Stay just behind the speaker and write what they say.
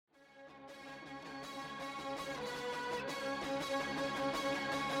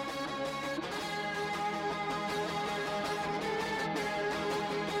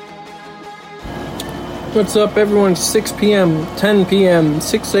What's up, everyone? 6 p.m., 10 p.m.,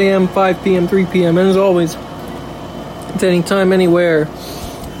 6 a.m., 5 p.m., 3 p.m., and as always, it's anytime, anywhere.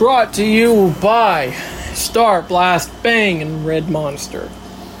 Brought to you by Start, Blast, Bang, and Red Monster.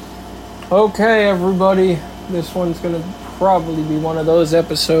 Okay, everybody, this one's gonna probably be one of those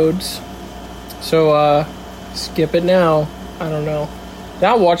episodes. So, skip it now. I don't know.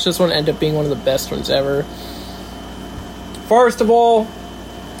 Now watch this one end up being one of the best ones ever. First of all,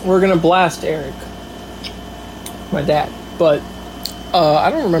 we're gonna blast Eric. My dad, but I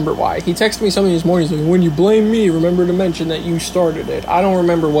don't remember why. He texted me something this morning. He's like, when you blame me, remember to mention that you started it. I don't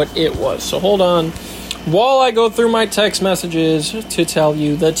remember what it was, so hold on while I go through my text messages to tell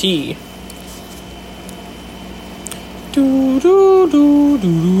you the tea.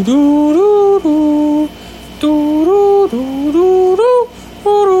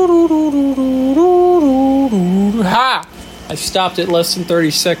 Ha! I stopped at less than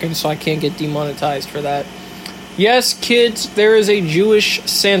 30 seconds, so I can't get demonetized for that. Yes, kids, there is a Jewish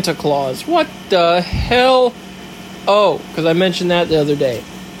Santa Claus. What the hell? Oh, because I mentioned that the other day.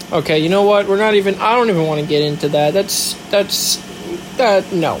 Okay, you know what? I don't even want to get into that.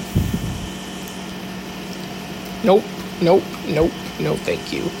 No. Nope,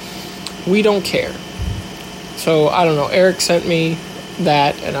 thank you. We don't care. So, I don't know. Eric sent me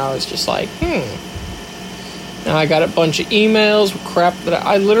that, and I was just like, Now I got a bunch of emails with crap that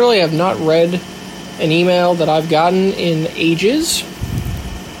I literally have not read an email that I've gotten in ages.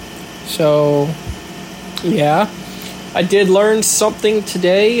 So, yeah. I did learn something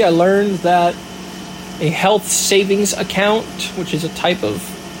today. I learned that a health savings account, which is a type of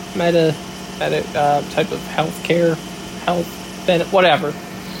type of healthcare, health benefit, whatever.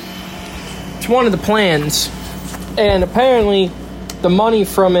 It's one of the plans. And apparently, the money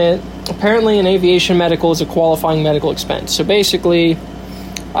from it, an aviation medical is a qualifying medical expense. So basically,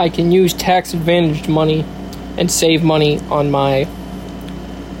 I can use tax-advantaged money and save money on my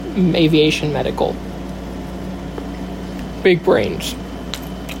aviation medical. Big brains.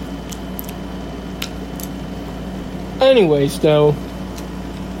 Anyways, though,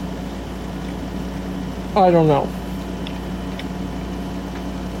 I don't know.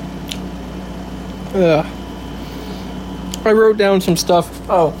 I wrote down some stuff.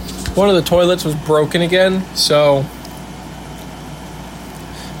 Oh, one of the toilets was broken again, so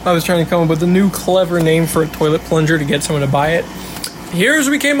I was trying to come up with a new clever name for a toilet plunger to get someone to buy it. Here's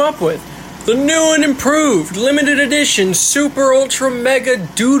what we came up with. The new and improved limited edition super ultra mega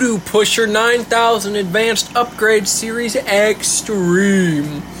doo-doo pusher 9000 advanced upgrade series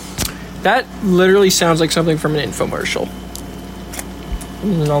extreme. That literally sounds like something from an infomercial.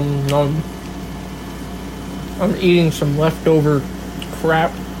 Nom nom. I'm eating some leftover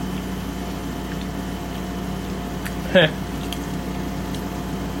crap. Heh.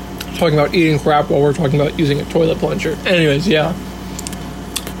 Talking about eating crap while we're talking about using a toilet plunger. Anyways, yeah.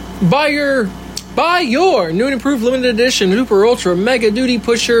 Buy your new and improved limited edition super ultra mega duty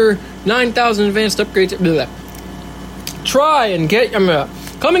pusher 9000 advanced upgrades. Blah, blah.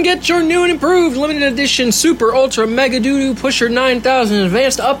 Come and get your new and improved limited edition super ultra mega doo-doo pusher 9000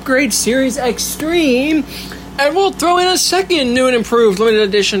 advanced upgrade series extreme, and we'll throw in a second new and improved limited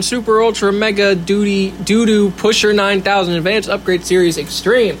edition super ultra mega doo-doo pusher 9000 advanced upgrade series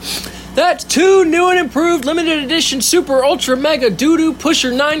extreme. That's two new and improved limited edition super ultra mega doo-doo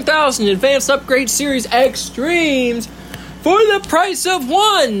pusher 9000 advanced upgrade series extremes for the price of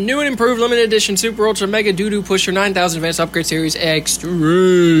one new and improved limited edition super ultra mega doo-doo pusher 9000 advanced upgrade series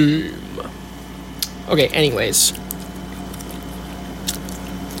extreme. Okay, anyways.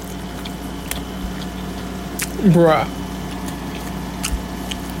 Bruh.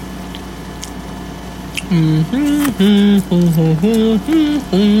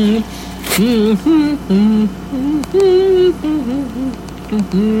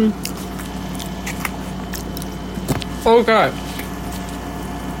 Okay.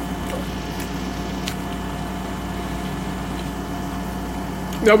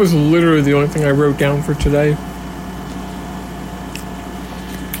 That was literally the only thing I wrote down for today.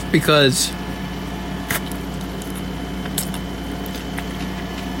 Because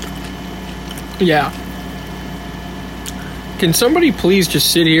yeah. Can somebody please just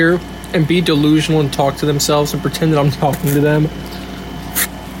sit here and be delusional and talk to themselves and pretend that I'm talking to them?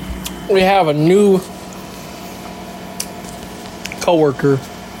 We have a new coworker,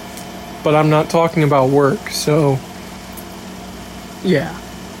 but I'm not talking about work, so yeah.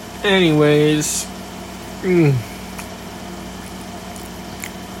 Anyways, I'm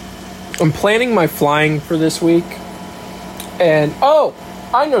planning my flying for this week, and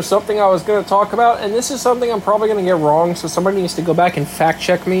I know something I was going to talk about, and this is something I'm probably going to get wrong, so somebody needs to go back and fact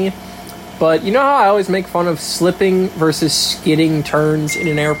check me. But you know how I always make fun of slipping versus skidding turns in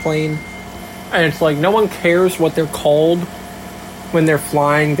an airplane? And it's like no one cares what they're called when they're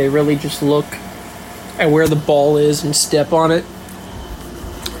flying. They really just look at where the ball is and step on it.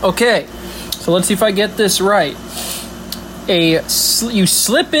 Okay, so let's see if I get this right. You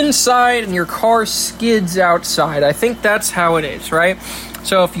slip inside and your car skids outside. I think that's how it is, right?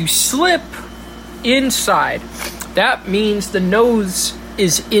 So if you slip inside, that means the nose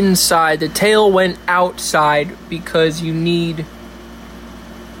is inside. The tail went outside because you need...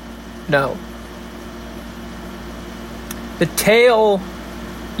 No. The tail...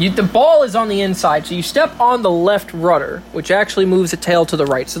 the ball is on the inside, so you step on the left rudder, which actually moves the tail to the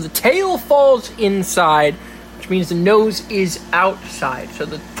right. So the tail falls inside, which means the nose is outside. So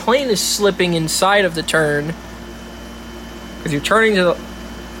the plane is slipping inside of the turn because you're turning to the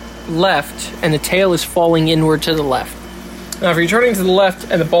left and the tail is falling inward to the left. Now if you're turning to the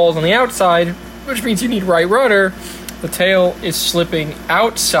left and the ball is on the outside, which means you need right rudder, the tail is slipping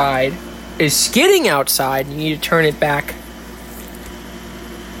outside, is skidding outside, and you need to turn it back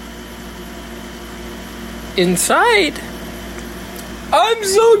inside. I'm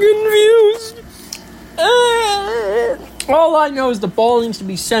so confused. All I know is the ball needs to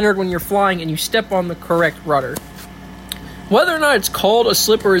be centered when you're flying and you step on the correct rudder. Whether or not it's called a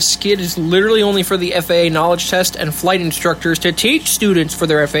slip or a skid is literally only for the FAA knowledge test and flight instructors to teach students for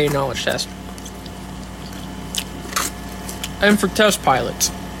their FAA knowledge test. And for test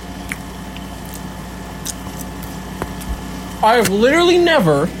pilots. I've literally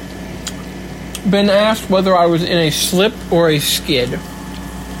never been asked whether I was in a slip or a skid.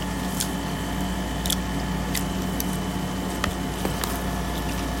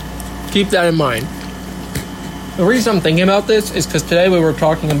 Keep that in mind. The reason I'm thinking about this is because today we were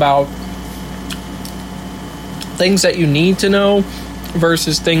talking about things that you need to know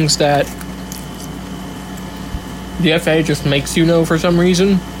versus things that the FAA just makes you know for some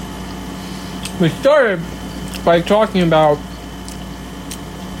reason. We started by talking about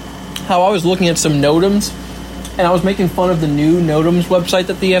how I was looking at some NOTAMs, and I was making fun of the new NOTAMs website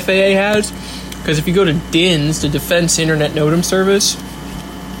that the FAA has, because if you go to DINS, the Defense Internet NOTAM Service,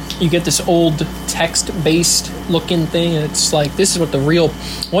 you get this old text-based looking thing, and it's like, this is what the real...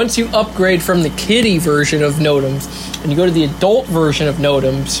 Once you upgrade from the kiddie version of NOTAMs, and you go to the adult version of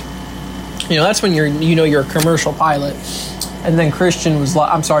NOTAMs, that's when you're a commercial pilot. And then Christian was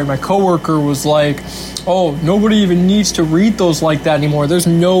like, my coworker was like, oh, nobody even needs to read those like that anymore. There's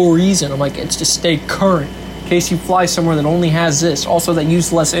no reason. I'm like, it's to stay current. In case you fly somewhere that only has this. Also, they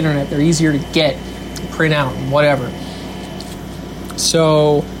use less internet. They're easier to get, print out, whatever.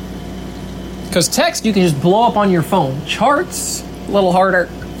 So, because text, you can just blow up on your phone. Charts, a little harder,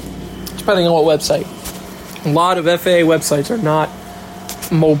 depending on what website. A lot of FAA websites are not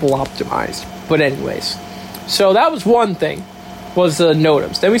mobile optimized. But anyways, so that was one thing, was the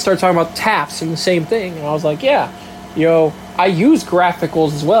NOTAMs. Then we started talking about TAFs and the same thing. And I was like, yeah, I use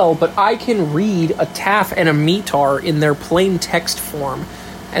graphicals as well, but I can read a TAF and a METAR in their plain text form.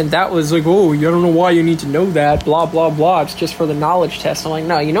 And that was like, oh, you don't know why you need to know that, blah, blah, blah. It's just for the knowledge test. I'm like,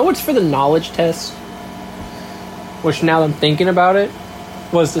 no, you know what's for the knowledge test? Which now that I'm thinking about it,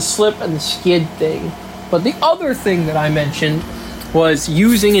 was the slip and the skid thing. But the other thing that I mentioned was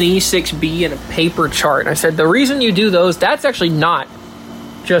using an E6B and a paper chart. And I said, the reason you do those, that's actually not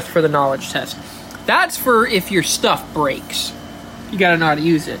just for the knowledge test. That's for if your stuff breaks. You gotta know how to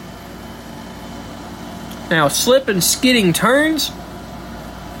use it. Now, slip and skidding turns,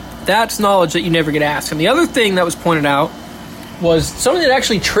 that's knowledge that you never get asked. And the other thing that was pointed out was something that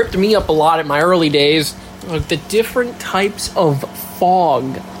actually tripped me up a lot in my early days, like the different types of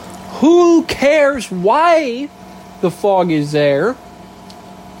fog. Who cares why the fog is there?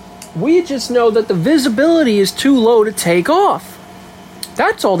 We just know that the visibility is too low to take off.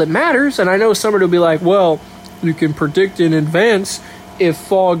 That's all that matters. And I know somebody will be like, well, you can predict in advance if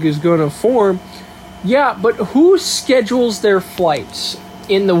fog is going to form. Yeah, but who schedules their flights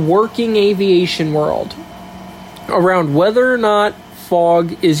in the working aviation world around whether or not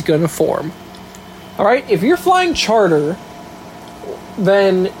fog is going to form? All right, if you're flying charter,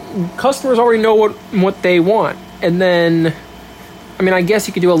 then customers already know what they want. And then, I guess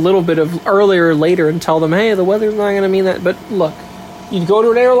you could do a little bit of earlier or later and tell them, hey, the weather's not going to mean that. But look, you go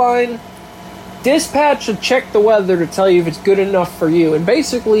to an airline, dispatch should check the weather to tell you if it's good enough for you. And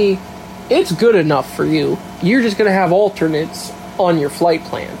basically, it's good enough for you. You're just going to have alternates on your flight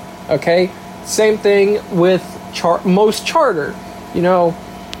plan, okay? Same thing with most charter. A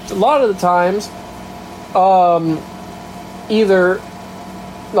lot of the times, either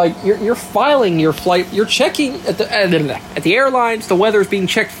like you're filing your flight. You're checking at the airlines. The weather is being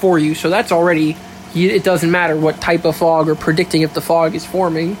checked for you, so that's already. It doesn't matter what type of fog or predicting if the fog is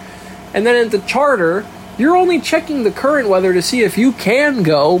forming. And then at the charter, you're only checking the current weather to see if you can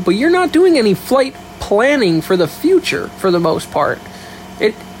go, but you're not doing any flight planning for the future for the most part.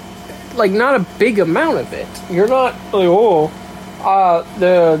 Like, not a big amount of it. You're not like,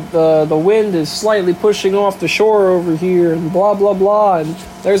 the wind is slightly pushing off the shore over here and blah blah blah, and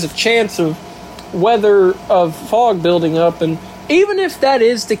there's a chance of fog building up. And even if that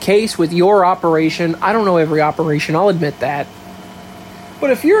is the case with your operation, I don't know every operation, I'll admit that.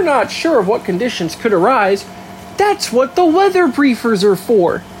 But if you're not sure of what conditions could arise, that's what the weather briefers are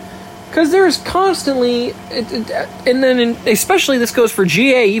for. Because there's constantly, and then especially this goes for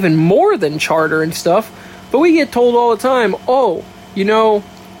GA even more than charter and stuff, but we get told all the time,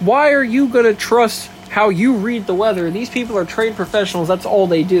 why are you going to trust how you read the weather? These people are trained professionals, that's all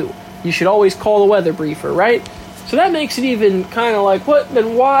they do. You should always call the weather briefer, right? So that makes it even kind of like, what?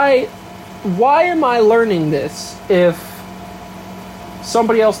 Then why am I learning this if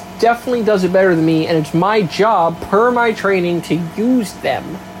somebody else definitely does it better than me, and it's my job, per my training, to use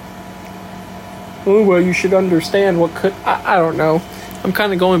them? Oh, well, you should understand what could... I don't know. I'm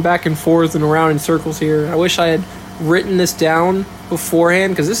kind of going back and forth and around in circles here. I wish I had written this down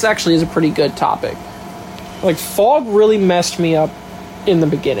beforehand, because this actually is a pretty good topic. Like, fog really messed me up in the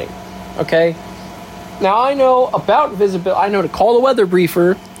beginning, okay? Now, I know about visibility. I know to call the weather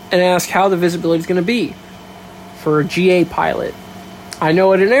briefer and ask how the visibility is going to be for a GA pilot. I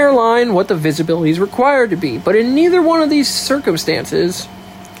know at an airline what the visibility is required to be. But in neither one of these circumstances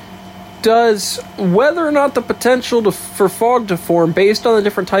does whether or not the potential for fog to form based on the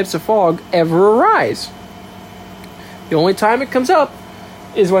different types of fog ever arise. The only time it comes up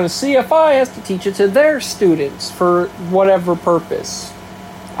is when a CFI has to teach it to their students for whatever purpose.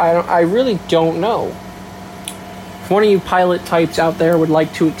 I really don't know. If one of you pilot types out there would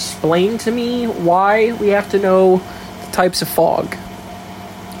like to explain to me why we have to know the types of fog,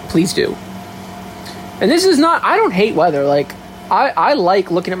 please do. And this is not... I don't hate weather. Like, I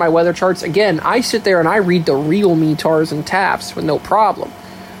like looking at my weather charts. Again, I sit there and I read the real METARs and TAFs with no problem.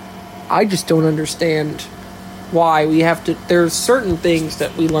 I just don't understand why we have to... There's certain things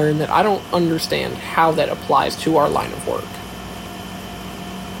that we learn that I don't understand how that applies to our line of work.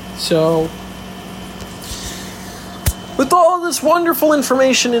 So, with all this wonderful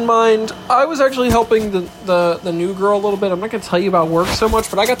information in mind, I was actually helping the new girl a little bit. I'm not going to tell you about work so much,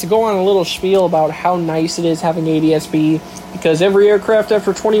 but I got to go on a little spiel about how nice it is having ADS-B, because every aircraft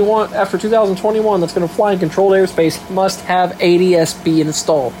after 2021 that's going to fly in controlled airspace must have ADS-B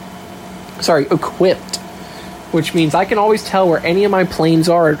installed. Equipped. Which means I can always tell where any of my planes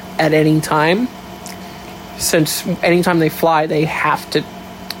are at any time, since anytime they fly, they have to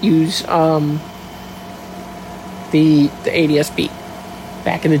use the ADS-B.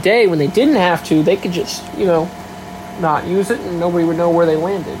 Back in the day, when they didn't have to, they could just, not use it and nobody would know where they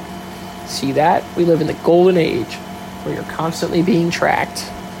landed. See that? We live in the golden age where you're constantly being tracked.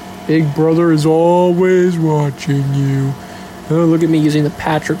 Big brother is always watching you. Oh, look at me using the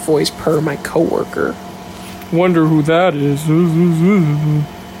Patrick voice per my coworker. Wonder who that is.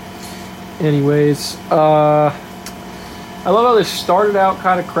 Anyways, I love how this started out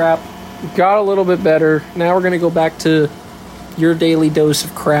kind of crap, got a little bit better. Now we're going to go back to your daily dose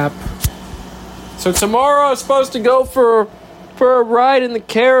of crap. So tomorrow I was supposed to go for a ride in the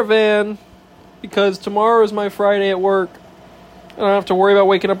Caravan, because tomorrow is my Friday at work. I don't have to worry about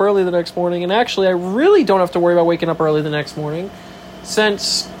waking up early the next morning. And actually, I really don't have to worry about waking up early the next morning,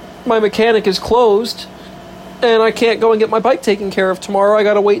 since my mechanic is closed and I can't go and get my bike taken care of tomorrow. I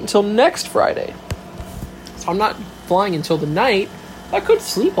got to wait until next Friday. So I'm not flying until the night. I could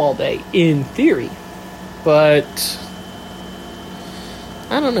sleep all day, in theory. But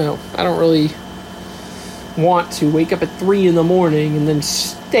I don't know. I don't really want to wake up at 3 in the morning and then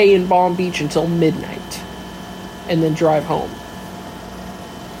stay in Palm Beach until midnight and then drive home.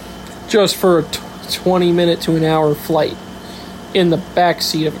 Just for a 20-minute to an hour flight in the back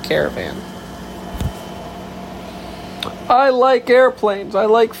seat of a Caravan. I like airplanes. I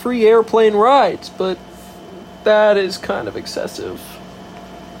like free airplane rides, but that is kind of excessive.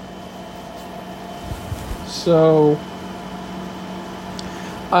 So,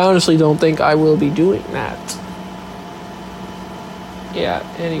 I honestly don't think I will be doing that. Yeah,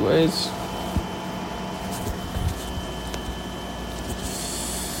 anyways.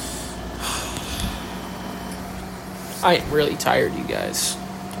 I am really tired, you guys.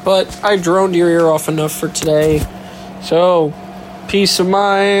 But I droned your ear off enough for today. So, Peace of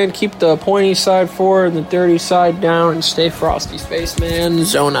mind. Keep the pointy side forward and the dirty side down. And stay frosty, spaceman.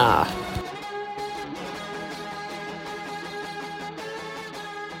 Zona.